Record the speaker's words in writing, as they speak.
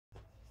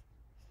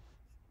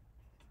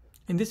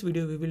In this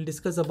video, we will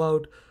discuss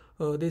about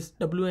this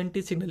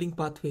WNT signaling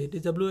pathway.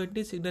 This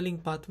WNT signaling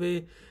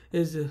pathway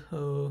is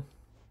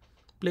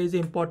plays an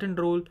important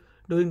role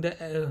during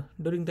the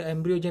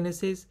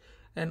embryogenesis,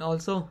 and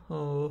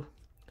also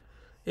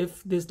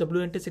if this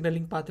WNT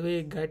signaling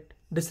pathway get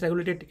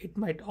dysregulated, it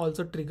might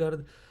also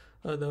trigger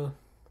the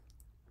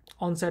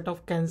onset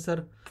of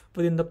cancer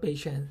within the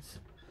patients.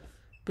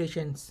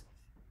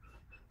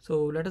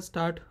 So let us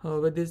start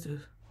with this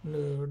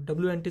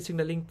WNT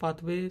signaling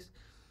pathways,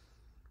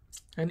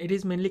 and it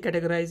is mainly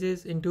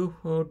categorizes into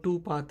two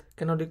paths: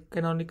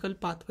 canonical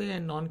pathway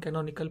and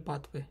non-canonical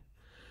pathway.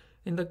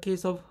 In the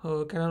case of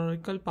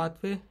canonical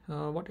pathway,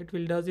 what it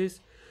will does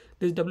is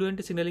this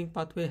WNT signaling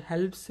pathway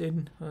helps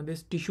in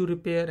this tissue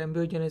repair,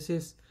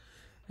 embryogenesis,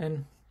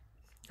 and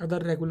other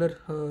regular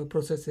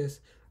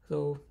processes.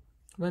 So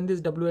when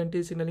these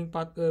WNT signaling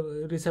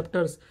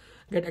receptors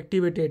get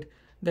activated,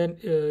 then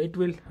it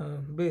will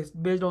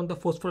based on the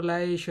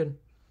phosphorylation,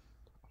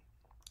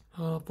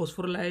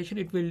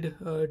 it will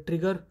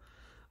trigger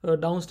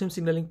downstream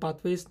signaling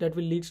pathways that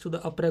will lead to the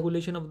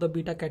upregulation of the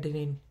beta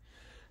catenin,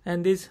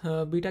 and this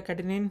beta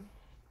catenin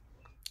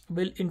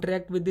will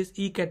interact with this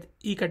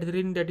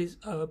E-catenin that is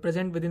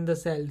present within the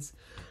cells,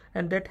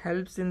 and that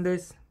helps in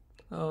this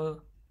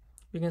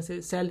we can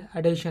say cell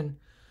adhesion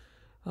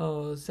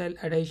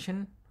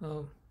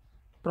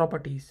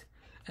properties.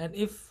 And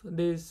if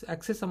this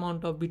excess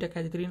amount of beta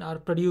catenin are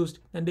produced,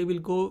 then they will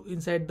go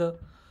inside the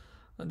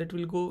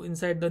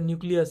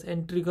nucleus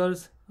and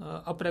triggers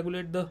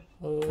upregulate the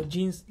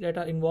genes that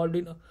are involved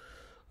in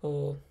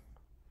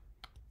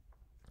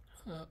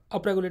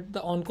upregulate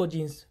the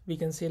oncogenes, we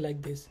can say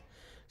like this.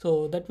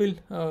 So that will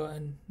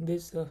and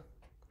this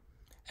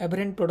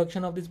aberrant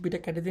production of this beta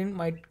catenin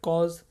might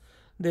cause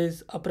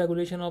this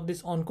upregulation of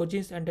this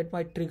oncogenes, and that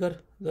might trigger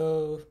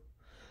the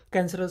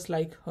cancerous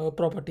like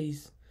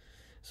properties.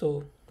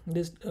 So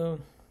this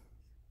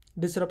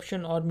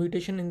disruption or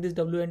mutation in this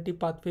WNT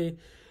pathway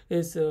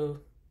is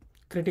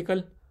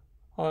critical,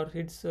 or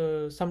it's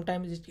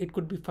sometimes it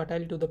could be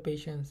fatal to the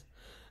patients.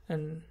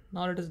 And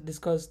now let us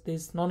discuss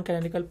these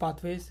non-canonical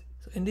pathways.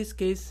 So in this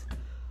case,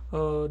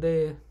 what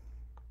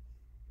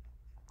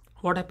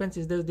happens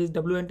is that these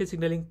WNT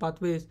signaling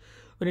pathways,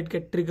 when it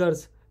get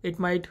triggers, it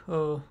might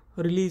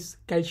release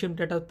calcium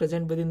that are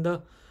present within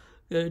the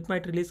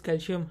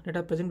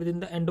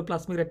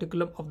endoplasmic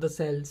reticulum of the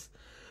cells.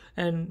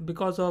 And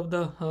because of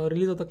the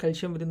release of the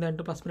calcium within the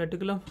endoplasmic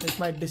reticulum, it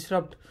might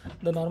disrupt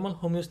the normal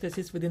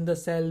homeostasis within the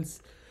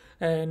cells,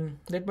 and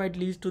that might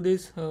lead to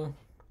this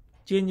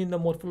change in the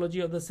morphology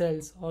of the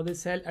cells, or the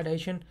cell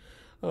adhesion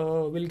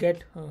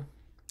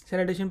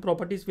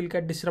properties will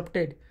get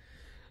disrupted,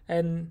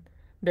 and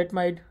that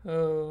might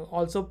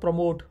also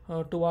promote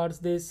towards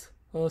this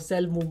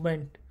cell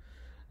movement.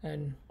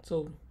 And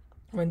so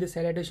when the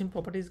cell adhesion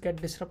properties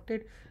get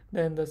disrupted,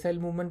 then the cell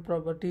movement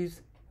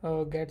properties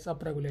gets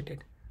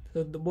upregulated.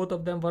 So both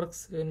of them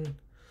works in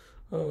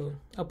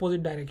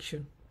opposite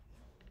direction.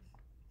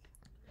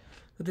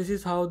 So this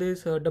is how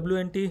this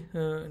WNT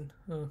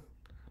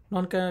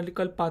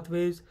non-canonical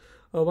pathways,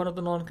 one of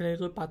the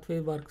non-canonical pathway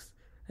works.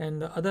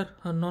 And the other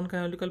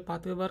non-canonical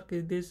pathway work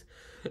is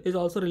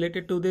also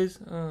related to this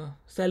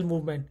cell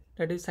movement,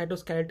 that is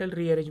cytoskeletal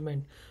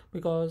rearrangement,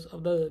 because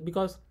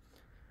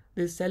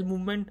this cell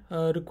movement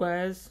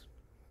requires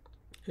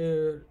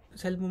the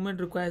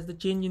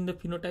change in the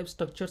phenotype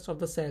structures of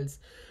the cells.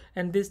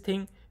 And this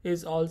thing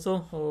is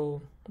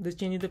also this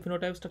change in the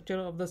phenotype structure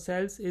of the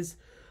cells is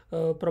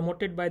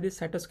promoted by this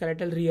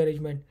cytoskeletal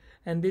rearrangement,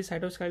 and this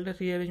cytoskeletal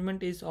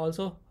rearrangement is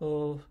also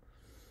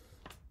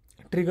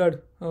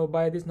triggered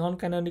by this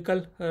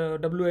non-canonical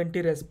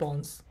WNT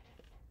response.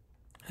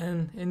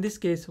 And in this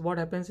case, what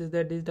happens is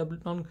that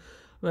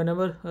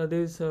whenever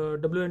these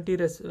WNT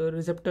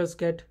receptors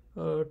get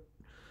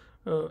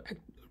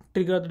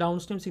trigger the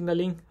downstream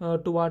signaling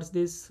towards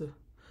this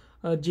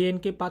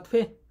JNK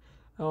pathway,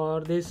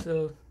 or this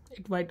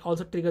it might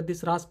also trigger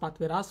this RAS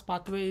pathway. RAS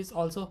pathway is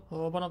also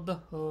one of the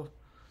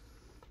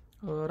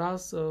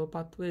RAS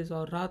pathways,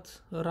 or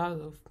RAS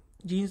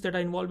genes that are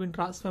involved in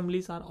RAS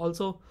families are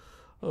also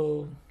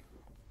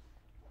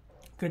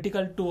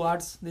critical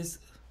towards this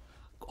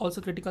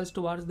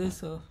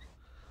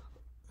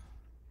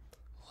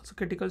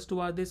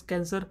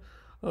cancer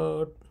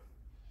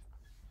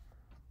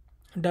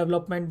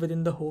development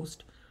within the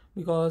host,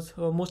 because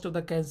most of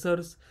the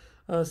cancers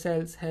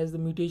cells has the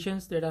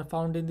mutations that are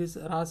found in this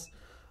RAS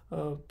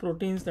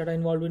proteins that are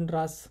involved in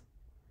RAS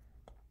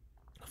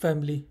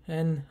family,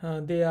 and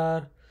they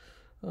are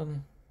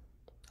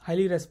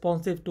highly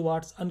responsive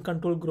towards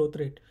uncontrolled growth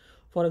rate.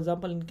 For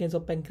example, in case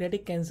of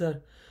pancreatic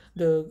cancer,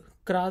 the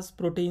KRAS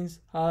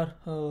proteins are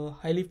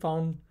highly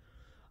found.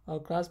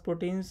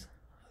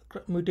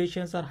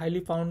 Mutations are highly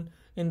found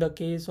in the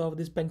case of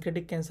these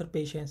pancreatic cancer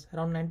patients.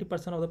 Around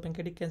 90% of the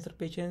pancreatic cancer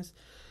patients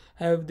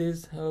have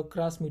these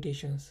KRAS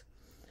mutations.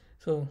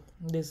 So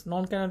this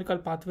non-canonical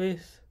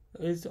pathways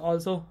is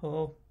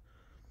also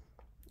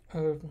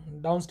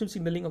downstream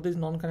signaling of these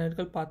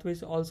non-canonical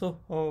pathways also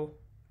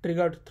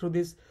triggered through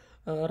this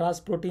RAS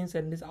proteins,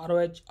 and this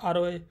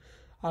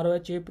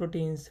ROHA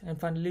proteins, and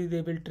finally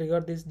they will trigger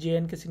this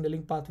JNK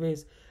signaling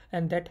pathways,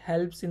 and that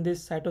helps in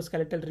this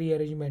cytoskeletal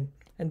rearrangement,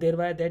 and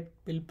thereby that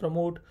will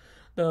promote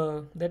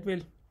that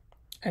will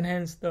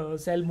enhance the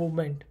cell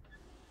movement,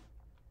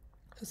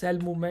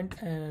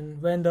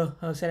 and when the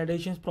cell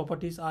adhesion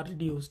properties are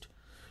reduced.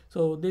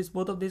 So this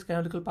both of these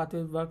canonical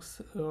pathways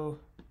works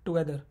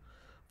together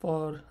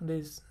for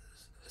this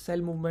cell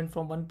movement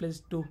from one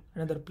place to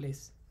another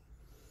place.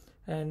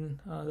 And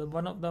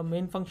one of the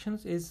main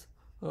functions is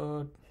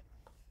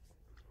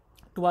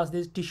towards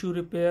this tissue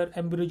repair,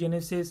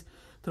 embryogenesis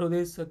through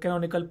these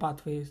canonical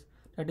pathways,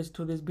 that is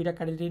through this beta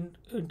catenin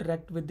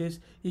interact with this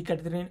E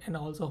catenin, and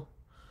also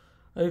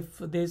if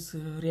these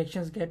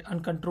reactions get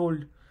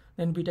uncontrolled,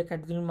 then beta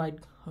catenin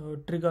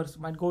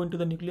might go into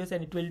the nucleus,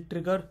 and it will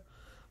trigger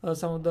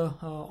some of the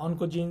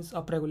oncogenes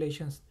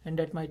upregulations, and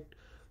that might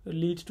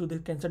lead to the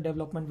cancer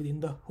development within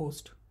the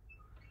host.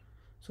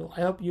 So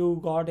I hope you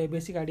got a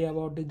basic idea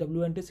about the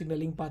WNT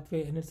signaling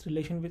pathway and its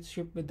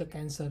relationship with the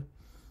cancer.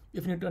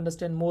 If you need to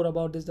understand more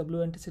about this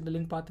WNT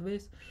signaling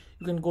pathways,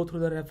 you can go through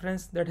the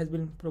reference that has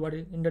been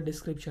provided in the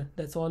description.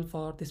 That's all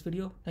for this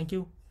video. Thank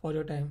you for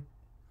your time.